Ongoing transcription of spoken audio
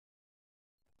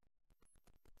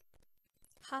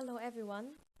Hello everyone.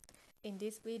 In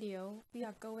this video, we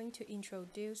are going to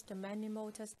introduce the manual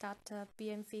motor starter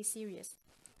BMV series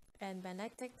and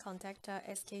magnetic contactor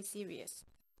SK series.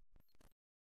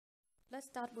 Let's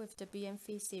start with the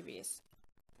BMV series.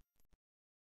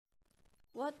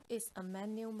 What is a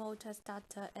manual motor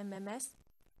starter MMS?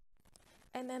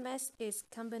 MMS is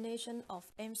combination of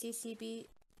MCCB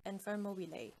and thermal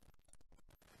relay.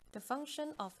 The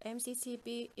function of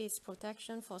MCCB is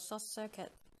protection for short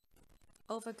circuit,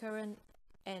 overcurrent,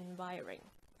 and wiring.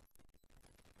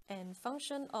 And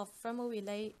function of thermal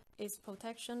relay is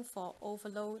protection for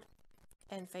overload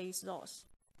and phase loss.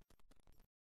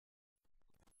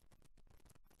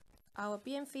 Our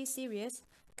BMV series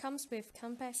comes with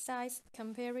compact size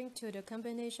comparing to the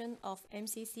combination of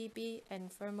MCCB and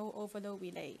thermal overload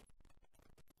relay.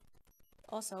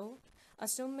 Also,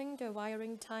 assuming the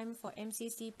wiring time for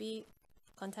MCCB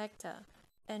contactor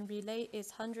and relay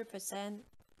is 100%,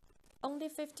 only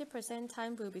 50%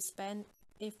 time will be spent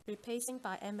if replacing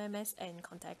by MMS and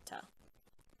contactor.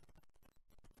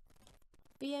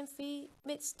 BMV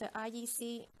meets the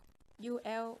IEC,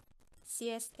 UL,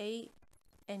 CSA,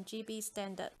 and GB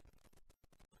standard.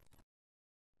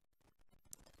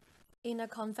 In a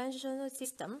conventional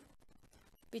system,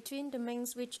 between the main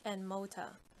switch and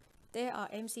motor, there are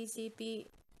MCCB,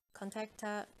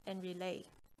 contactor, and relay.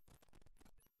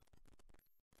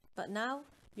 But now,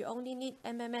 you only need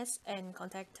MMS and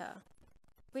contactor,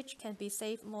 which can be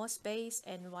save more space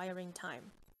and wiring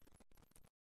time.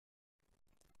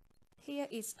 Here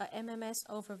is a MMS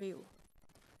overview.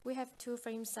 We have two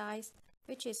frame size,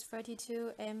 which is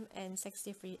 32M and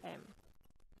 63M.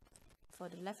 For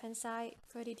the left-hand side,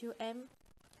 32M,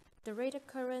 the rated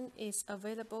current is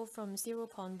available from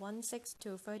 0.16 to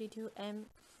 32M,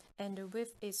 and the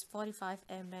width is 45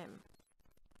 mm.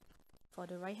 For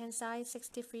the right-hand side,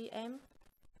 63M,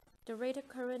 the rated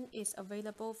current is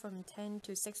available from 10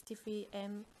 to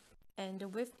 63M, and the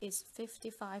width is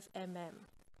 55 mm.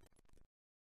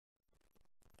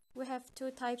 We have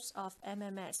two types of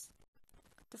MMS.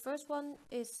 The first one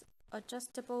is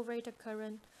adjustable rated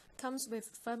current, comes with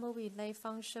thermal relay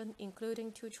function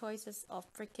including two choices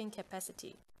of breaking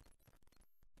capacity.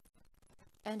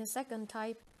 And the second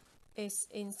type is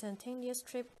instantaneous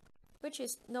trip, which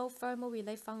is no thermal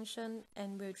relay function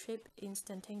and will trip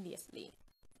instantaneously.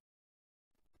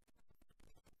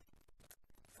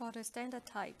 For the standard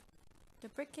type, the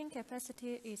breaking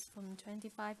capacity is from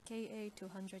 25 kA to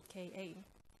 100 kA.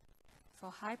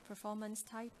 For high performance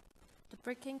type, the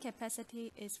breaking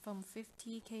capacity is from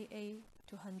 50 kA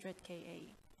to 100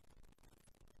 kA.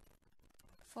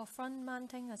 For front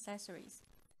mounting accessories,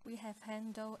 we have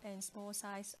handle and small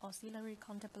size auxiliary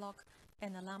contact block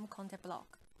and alarm contact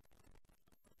block.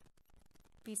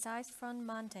 Besides front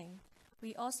mounting,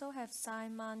 we also have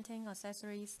side mounting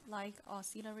accessories like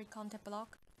auxiliary contact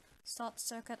block, short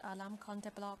circuit alarm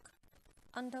contact block,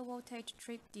 under voltage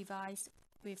trip device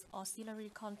with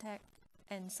auxiliary contact,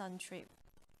 and sun trip.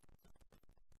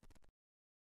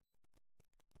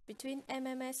 Between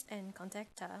MMS and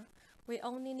contactor, we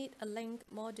only need a link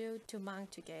module to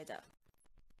mount together.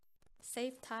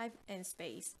 Save time and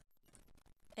space,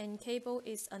 and cable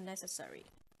is unnecessary.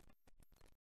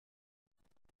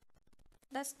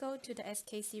 Let's go to the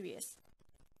SK series.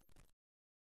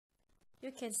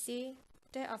 You can see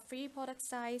there are 3 product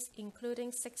size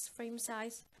including 6 frame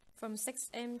size from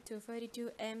 6M to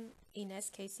 32M in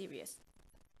SK series.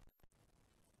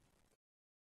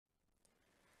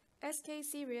 SK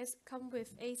series come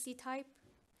with AC type,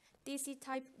 DC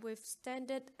type with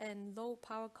standard and low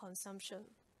power consumption.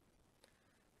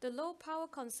 The low power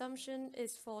consumption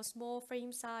is for small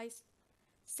frame size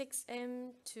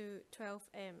 6M to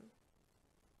 12M.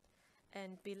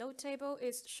 And below table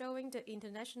is showing the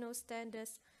international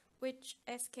standards which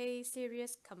SK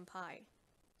series compile,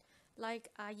 like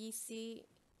IEC,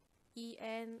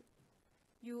 EN,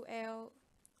 UL,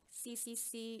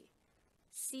 CCC,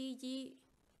 CE,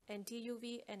 and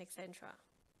TUV, and etc.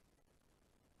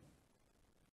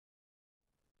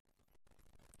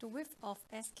 The width of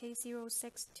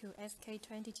SK06 to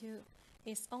SK22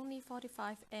 is only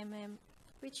 45 mm,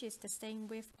 which is the same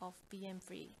width of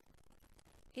BM3.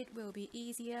 It will be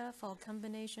easier for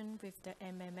combination with the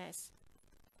MMS.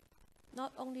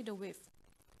 Not only the width,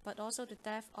 but also the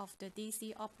depth of the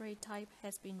DC operate type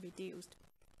has been reduced.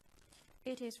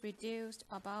 It is reduced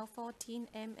about 14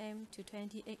 mm to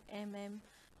 28 mm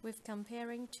with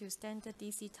comparing to standard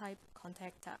DC type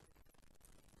contactor.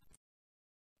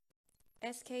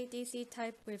 SK DC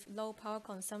type with low power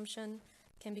consumption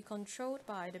can be controlled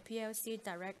by the PLC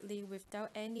directly without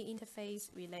any interface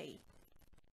relay.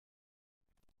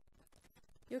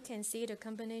 You can see the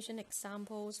combination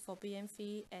examples for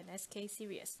BM3 and SK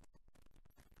series.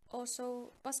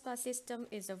 Also, busbar system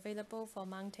is available for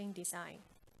mounting design.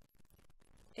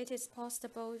 It is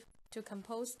possible to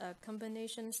compose a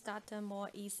combination starter more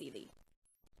easily.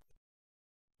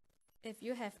 If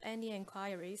you have any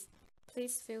inquiries,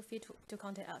 please feel free to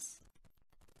contact us.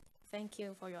 Thank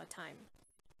you for your time.